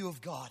one view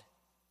of God.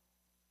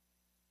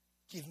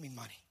 Give me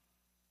money.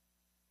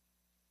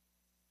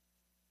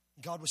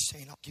 God was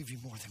saying, I'll give you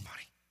more than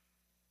money.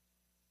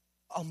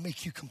 I'll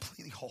make you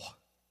completely whole.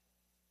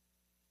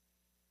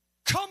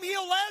 Come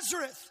heal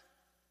Lazarus.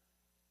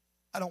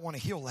 I don't want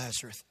to heal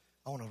Lazarus.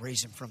 I want to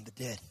raise him from the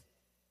dead.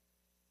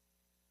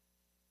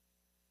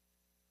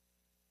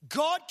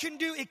 God can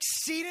do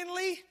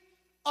exceedingly,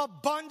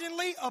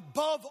 abundantly,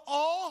 above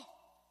all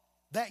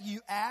that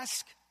you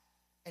ask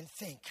and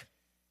think.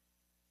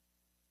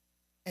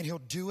 And he'll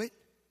do it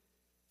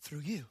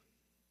through you.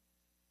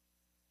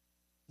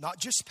 Not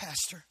just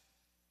pastor.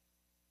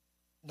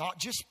 Not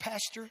just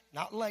pastor,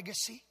 not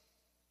legacy,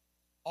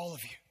 all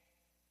of you.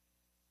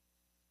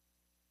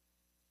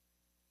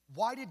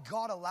 Why did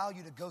God allow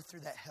you to go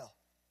through that hell?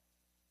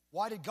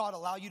 Why did God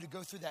allow you to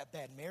go through that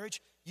bad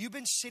marriage? you've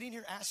been sitting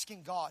here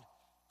asking God,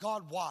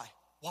 God, why?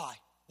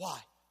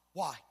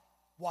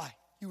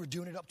 You were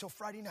doing it up till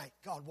Friday night.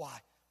 God, why?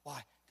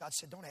 God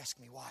said, don't ask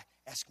me why.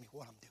 Ask me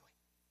what I'm doing.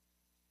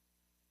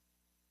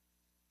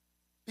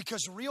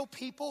 Because real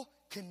people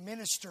can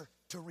minister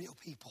to real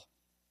people.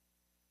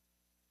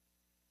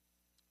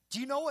 Do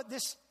you know what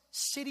this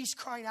city's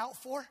crying out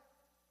for?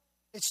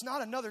 It's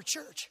not another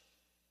church.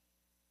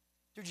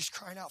 They're just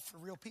crying out for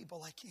real people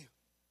like you.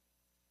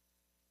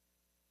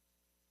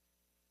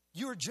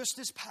 You are just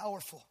as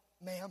powerful,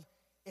 ma'am,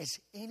 as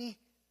any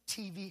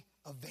TV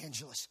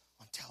evangelist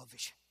on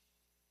television.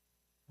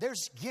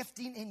 There's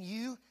gifting in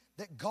you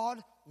that God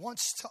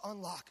wants to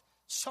unlock.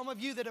 Some of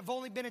you that have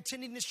only been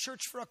attending this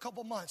church for a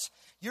couple months,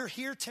 you're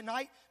here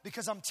tonight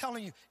because I'm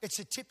telling you, it's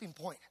a tipping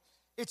point.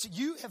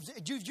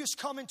 You've just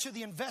come into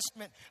the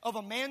investment of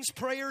a man's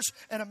prayers,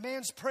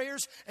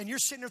 and you're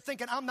sitting there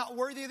thinking, I'm not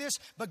worthy of this,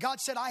 but God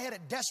said I had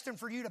it destined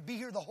for you to be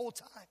here the whole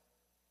time.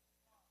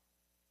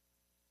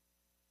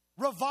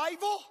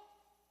 Revival?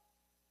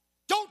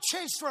 Don't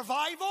chase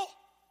revival.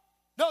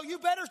 No, you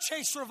better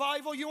chase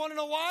revival. You want to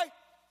know why?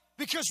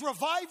 Because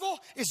revival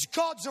is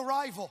God's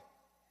arrival.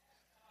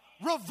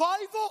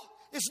 Revival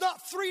is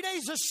not 3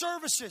 days of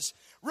services.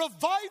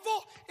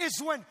 Revival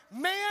is when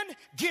man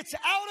gets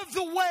out of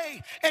the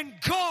way and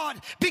God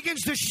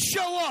begins to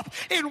show up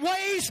in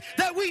ways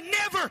that we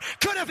never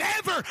could have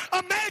ever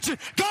imagined.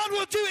 God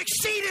will do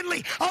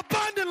exceedingly,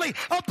 abundantly,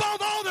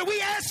 above all that we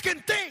ask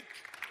and think.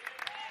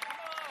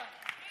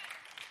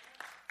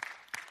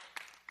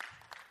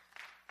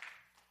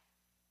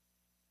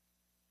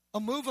 A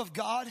move of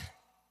God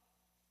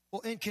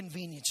will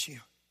inconvenience you,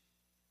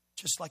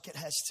 just like it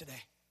has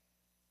today.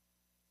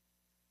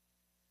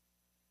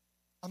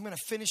 I'm going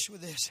to finish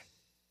with this.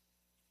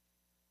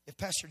 If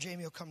Pastor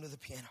Jamie will come to the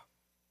piano.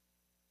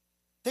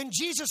 Then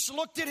Jesus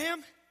looked at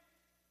him.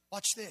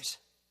 Watch this.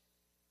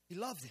 He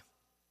loved him.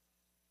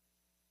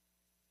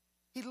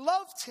 He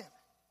loved him.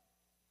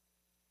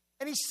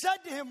 And he said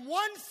to him,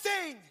 one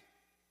thing.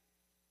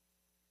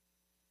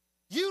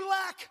 You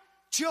lack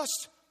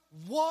just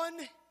one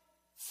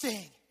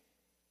thing.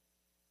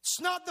 It's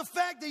not the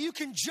fact that you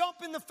can jump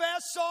in the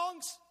fast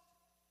songs.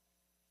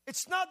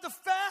 It's not the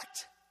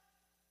fact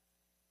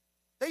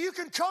that you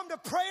can come to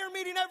prayer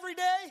meeting every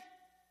day.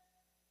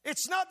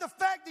 It's not the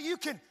fact that you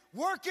can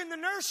work in the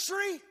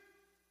nursery.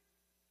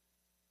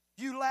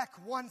 You lack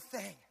one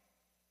thing.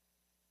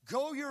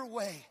 Go your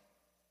way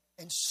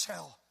and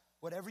sell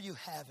whatever you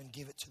have and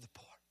give it to the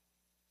poor.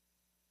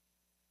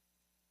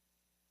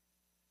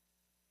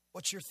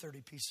 What's your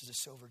 30 pieces of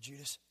silver,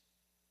 Judas?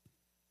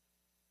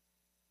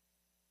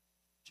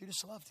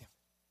 Judas loved him.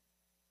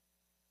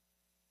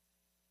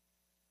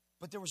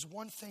 But there was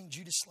one thing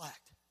Judas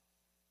lacked.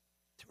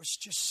 There was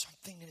just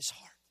something in his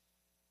heart.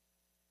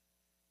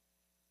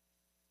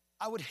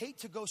 I would hate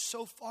to go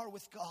so far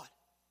with God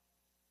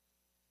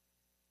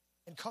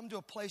and come to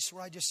a place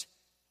where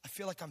I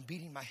feel like I'm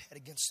beating my head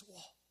against the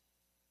wall.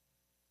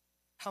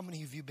 How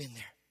many of you been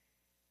there?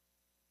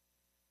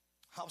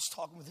 I was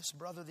talking with this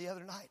brother the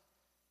other night.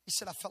 He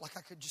said, I felt like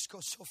I could just go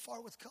so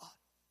far with God.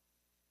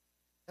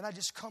 And I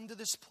just come to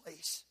this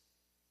place.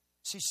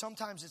 See,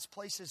 sometimes it's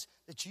places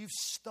that you've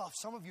stuffed.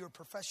 Some of you are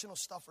professional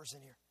stuffers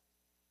in here.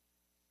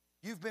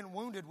 You've been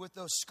wounded with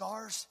those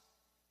scars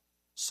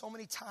so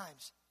many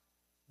times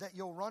that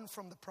you'll run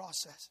from the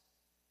process.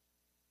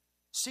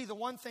 See, the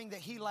one thing that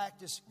he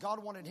lacked is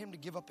God wanted him to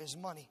give up his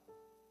money.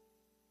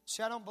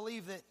 See, I don't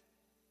believe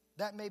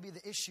that may be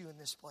the issue in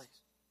this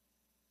place.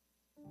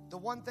 The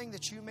one thing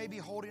that you may be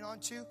holding on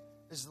to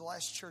is the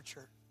last church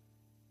hurt.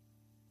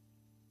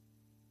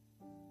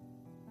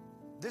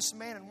 This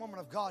man and woman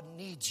of God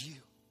needs you.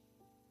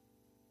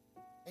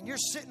 And you're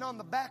sitting on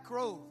the back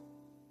row,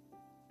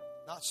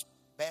 not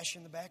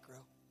bashing the back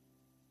row.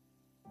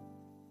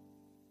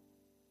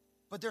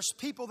 But there's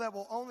people that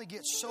will only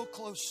get so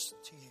close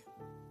to you.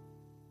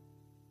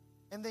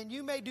 And then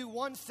you may do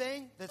one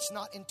thing that's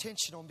not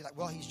intentional and be like,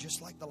 well, he's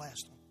just like the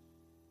last one.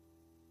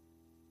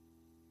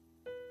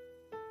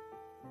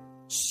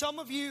 Some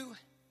of you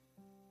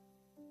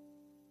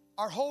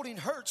are holding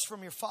hurts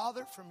from your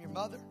father, from your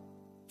mother,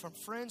 from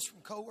friends,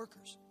 from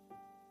coworkers.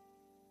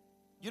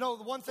 You know,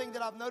 the one thing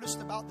that I've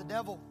noticed about the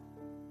devil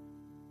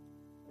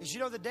is,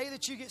 the day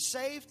that you get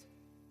saved,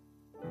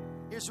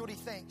 here's what he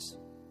thinks.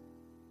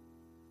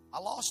 I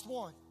lost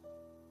one.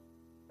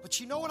 But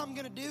you know what I'm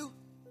going to do?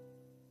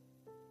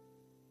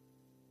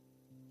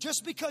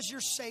 Just because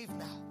you're saved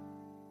now,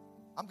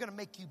 I'm going to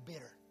make you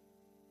bitter.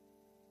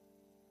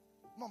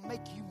 I'm going to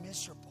make you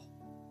miserable.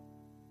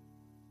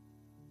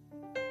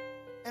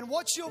 And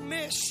what you'll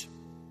miss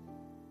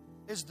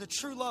is the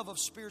true love of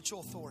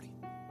spiritual authority.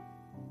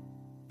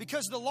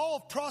 Because the law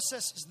of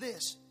process is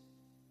this.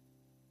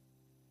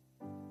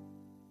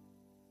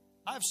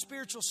 I have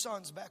spiritual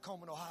sons back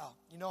home in Ohio.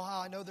 You know how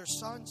I know they're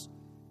sons?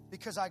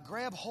 Because I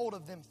grab hold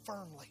of them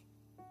firmly.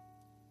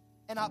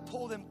 And I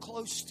pull them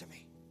close to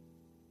me.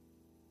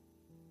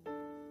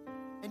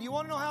 And you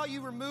want to know how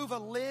you remove a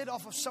lid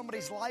off of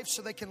somebody's life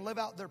so they can live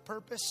out their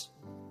purpose?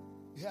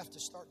 You have to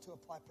start to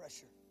apply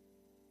pressure.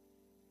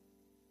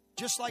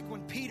 Just like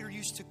when Peter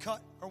used to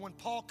cut, or when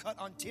Paul cut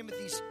on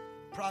Timothy's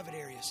private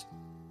areas.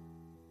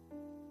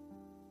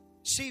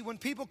 See, when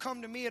people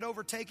come to me at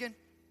Overtaken,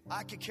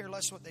 I could care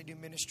less what they do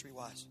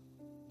ministry-wise.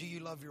 Do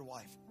you love your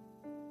wife?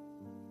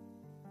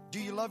 Do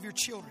you love your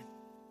children?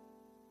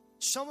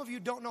 Some of you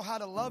don't know how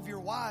to love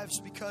your wives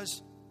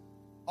because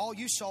all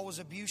you saw was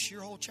abuse your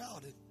whole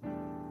childhood.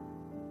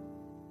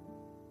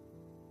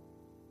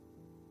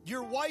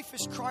 Your wife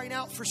is crying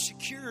out for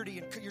security,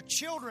 and your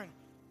children,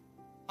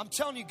 I'm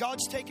telling you,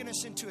 God's taken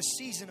us into a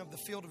season of the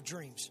field of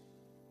dreams.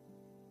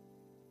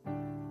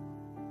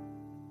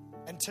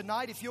 And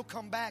tonight, if you'll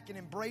come back and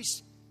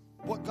embrace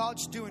what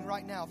God's doing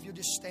right now, if you'll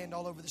just stand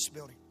all over this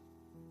building.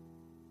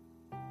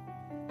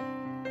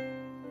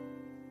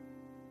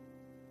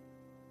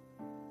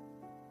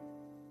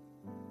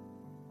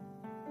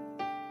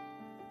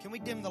 Can we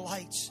dim the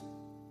lights?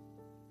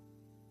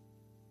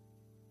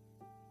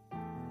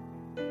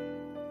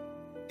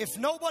 If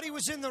nobody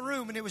was in the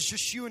room and it was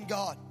just you and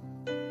God,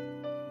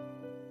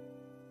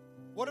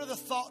 what are the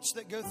thoughts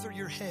that go through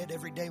your head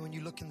every day when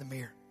you look in the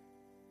mirror?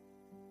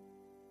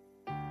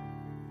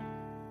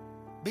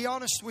 Be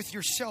honest with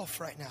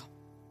yourself right now.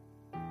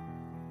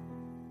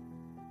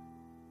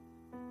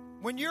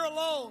 When you're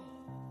alone,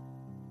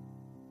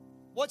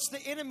 what's the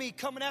enemy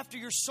coming after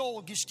your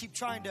soul? Just keep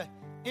trying to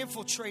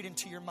infiltrate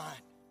into your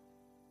mind.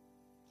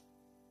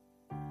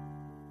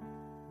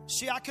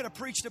 See, I could have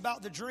preached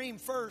about the dream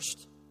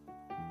first.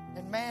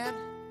 And man,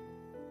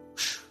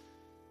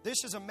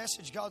 this is a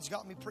message God's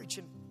got me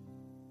preaching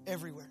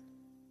everywhere.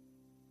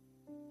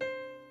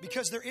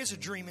 Because there is a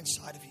dream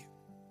inside of you.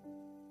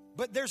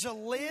 But there's a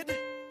lid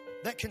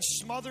that can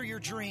smother your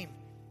dream,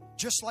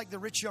 just like the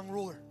rich young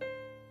ruler.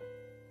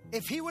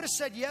 If he would have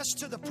said yes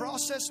to the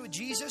process with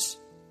Jesus,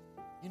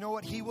 you know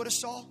what he would have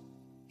saw?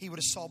 He would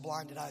have saw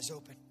blinded eyes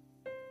open.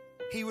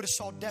 He would have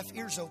saw deaf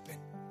ears open.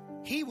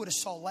 He would have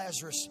saw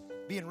Lazarus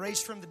being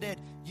raised from the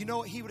dead. You know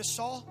what he would have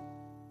saw?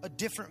 A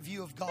different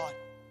view of God.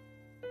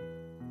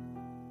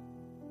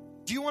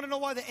 Do you want to know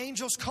why the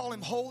angels call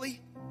him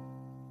holy?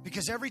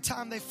 Because every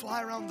time they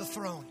fly around the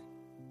throne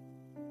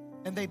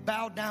and they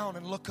bow down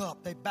and look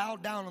up, they bow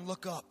down and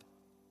look up.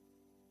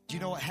 Do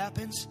you know what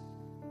happens?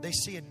 They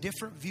see a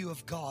different view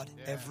of God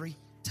every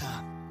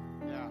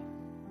time.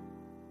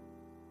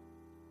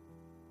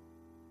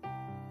 Yeah.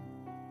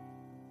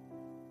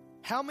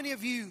 How many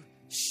of you,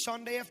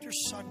 Sunday after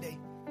Sunday,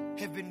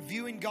 have been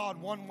viewing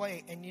God one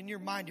way, and in your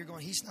mind you're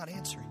going, He's not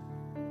answering.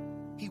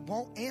 He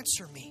won't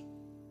answer me.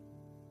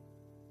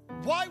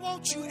 Why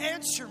won't you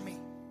answer me?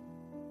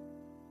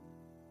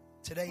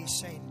 Today He's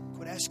saying,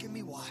 quit asking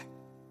me why.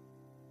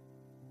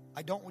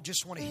 I don't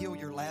just want to heal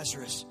your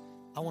Lazarus.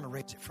 I want to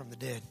raise it from the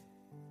dead.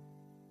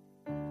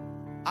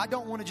 I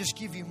don't want to just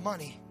give you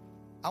money.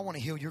 I want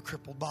to heal your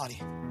crippled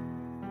body.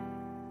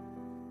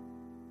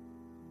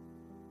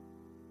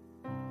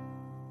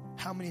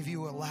 How many of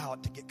you will allow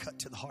it to get cut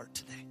to the heart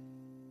today?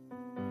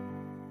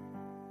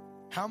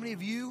 How many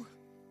of you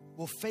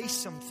will face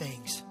some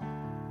things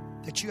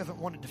that you haven't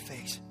wanted to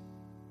face?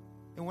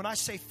 And when I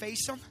say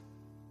face them,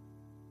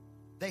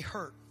 they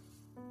hurt.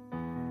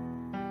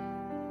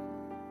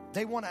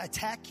 They want to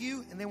attack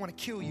you and they want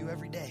to kill you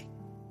every day,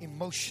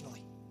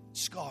 emotionally,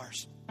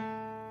 scars.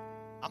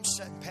 I'm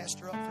setting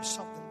Pastor up for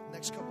something the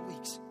next couple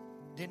weeks.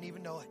 Didn't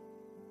even know it.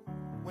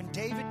 When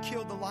David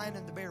killed the lion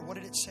and the bear, what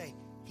did it say?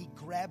 He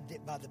grabbed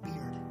it by the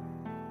beard.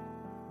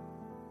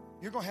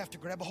 You're going to have to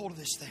grab a hold of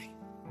this thing.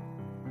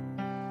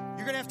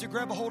 You're going to have to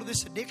grab a hold of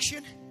this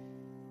addiction.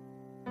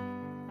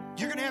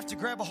 You're going to have to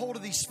grab a hold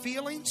of these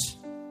feelings.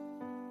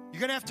 You're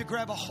going to have to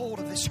grab a hold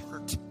of this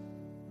hurt.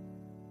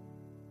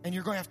 And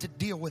you're going to have to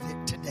deal with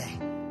it today.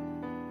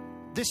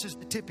 This is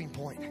the tipping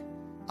point.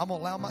 I'm going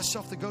to allow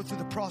myself to go through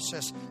the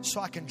process so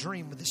I can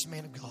dream with this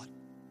man of God.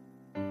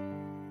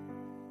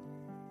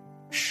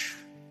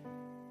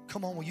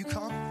 Come on, will you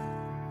come?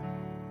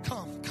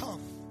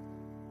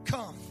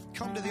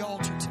 Come to the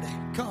altar today.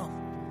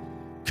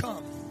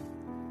 Come.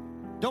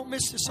 Don't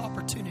miss this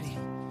opportunity.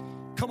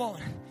 Come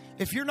on.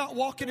 If you're not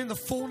walking in the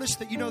fullness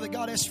that you know that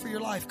God has for your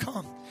life,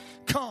 come.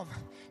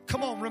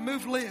 Come on,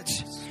 remove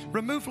lids.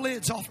 Remove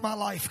lids off my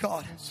life,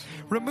 God.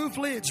 Remove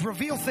lids.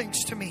 Reveal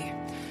things to me.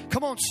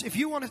 Come on, if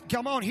you want to,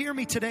 come on, hear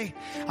me today.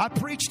 I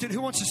preached it.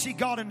 Who wants to see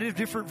God in a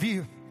different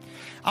view?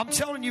 I'm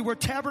telling you, where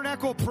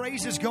Tabernacle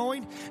Praise is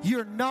going,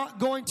 you're not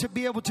going to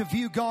be able to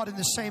view God in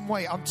the same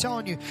way. I'm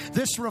telling you,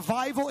 this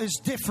revival is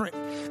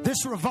different.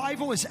 This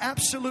revival is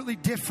absolutely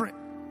different.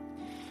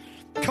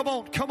 Come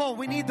on.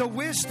 We need the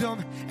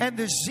wisdom and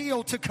the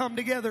zeal to come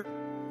together.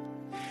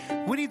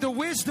 We need the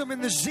wisdom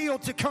and the zeal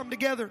to come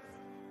together.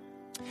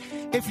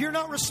 If you're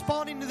not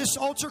responding to this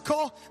altar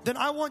call, then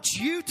I want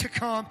you to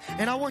come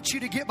and I want you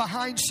to get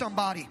behind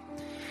somebody.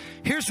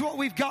 Here's what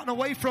we've gotten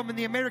away from in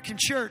the American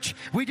church.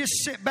 We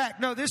just sit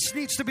back. No, this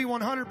needs to be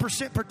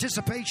 100%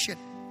 participation.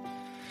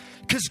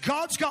 Because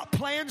God's got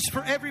plans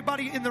for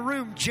everybody in the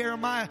room.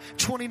 Jeremiah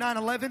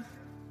 29:11.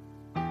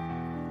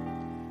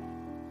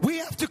 We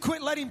have to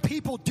quit letting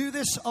people do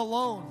this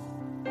alone.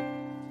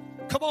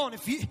 Come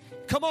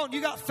on,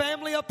 you got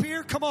family up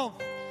here, come on.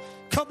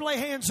 Come lay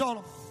hands on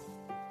them.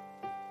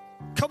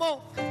 Come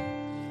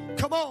on.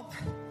 Come on.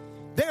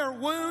 There are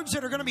wounds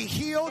that are going to be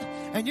healed,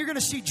 and you're going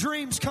to see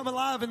dreams come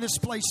alive in this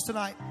place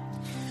tonight.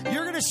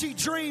 You're going to see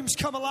dreams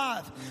come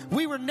alive.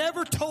 We were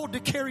never told to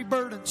carry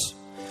burdens.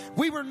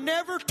 We were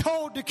never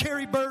told to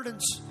carry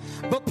burdens,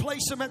 but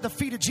place them at the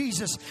feet of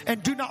Jesus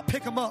and do not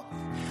pick them up.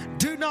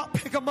 Do not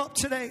pick them up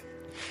today.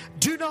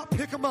 Do not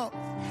pick them up.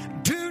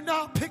 Do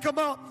not pick them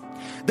up.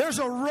 There's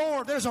a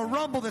roar, there's a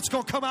rumble that's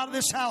going to come out of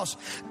this house.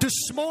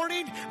 This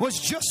morning was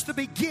just the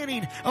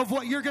beginning of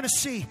what you're going to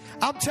see.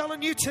 I'm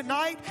telling you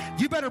tonight,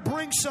 you better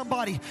bring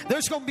somebody.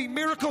 There's going to be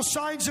miracle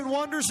signs and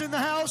wonders in the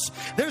house.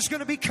 There's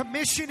going to be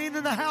commissioning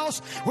in the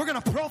house. We're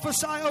going to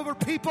prophesy over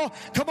people.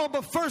 Come on,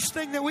 but first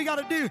thing that we got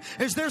to do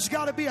is there's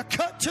got to be a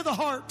cut to the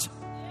heart.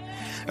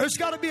 There's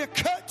got to be a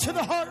cut to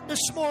the heart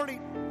this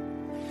morning.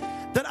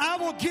 That I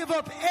will give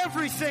up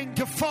everything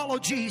to follow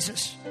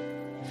Jesus.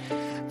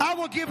 I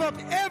will give up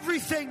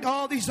everything.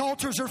 Oh, these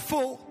altars are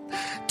full.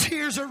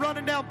 Tears are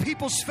running down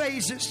people's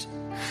faces.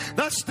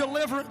 That's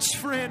deliverance,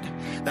 friend.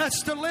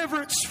 That's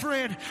deliverance,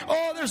 friend.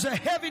 Oh, there's a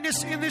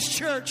heaviness in this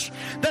church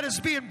that is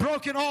being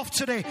broken off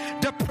today.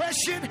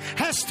 Depression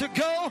has to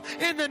go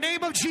in the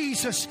name of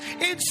Jesus.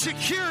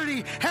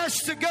 Insecurity has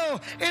to go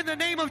in the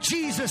name of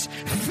Jesus.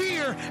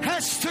 Fear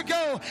has to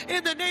go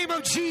in the name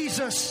of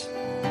Jesus.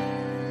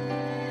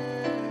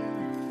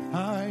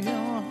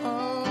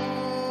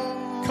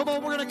 Come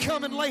on, we're going to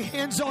come and lay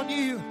hands on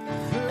you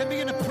and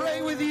begin to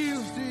pray with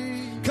you.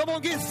 Come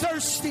on, get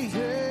thirsty.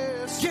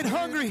 Get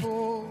hungry.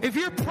 If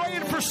you're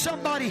praying for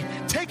somebody,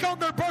 take on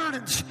their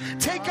burdens.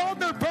 Take on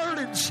their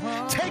burdens.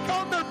 Take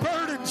on their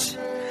burdens.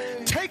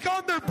 Take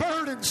on their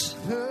burdens.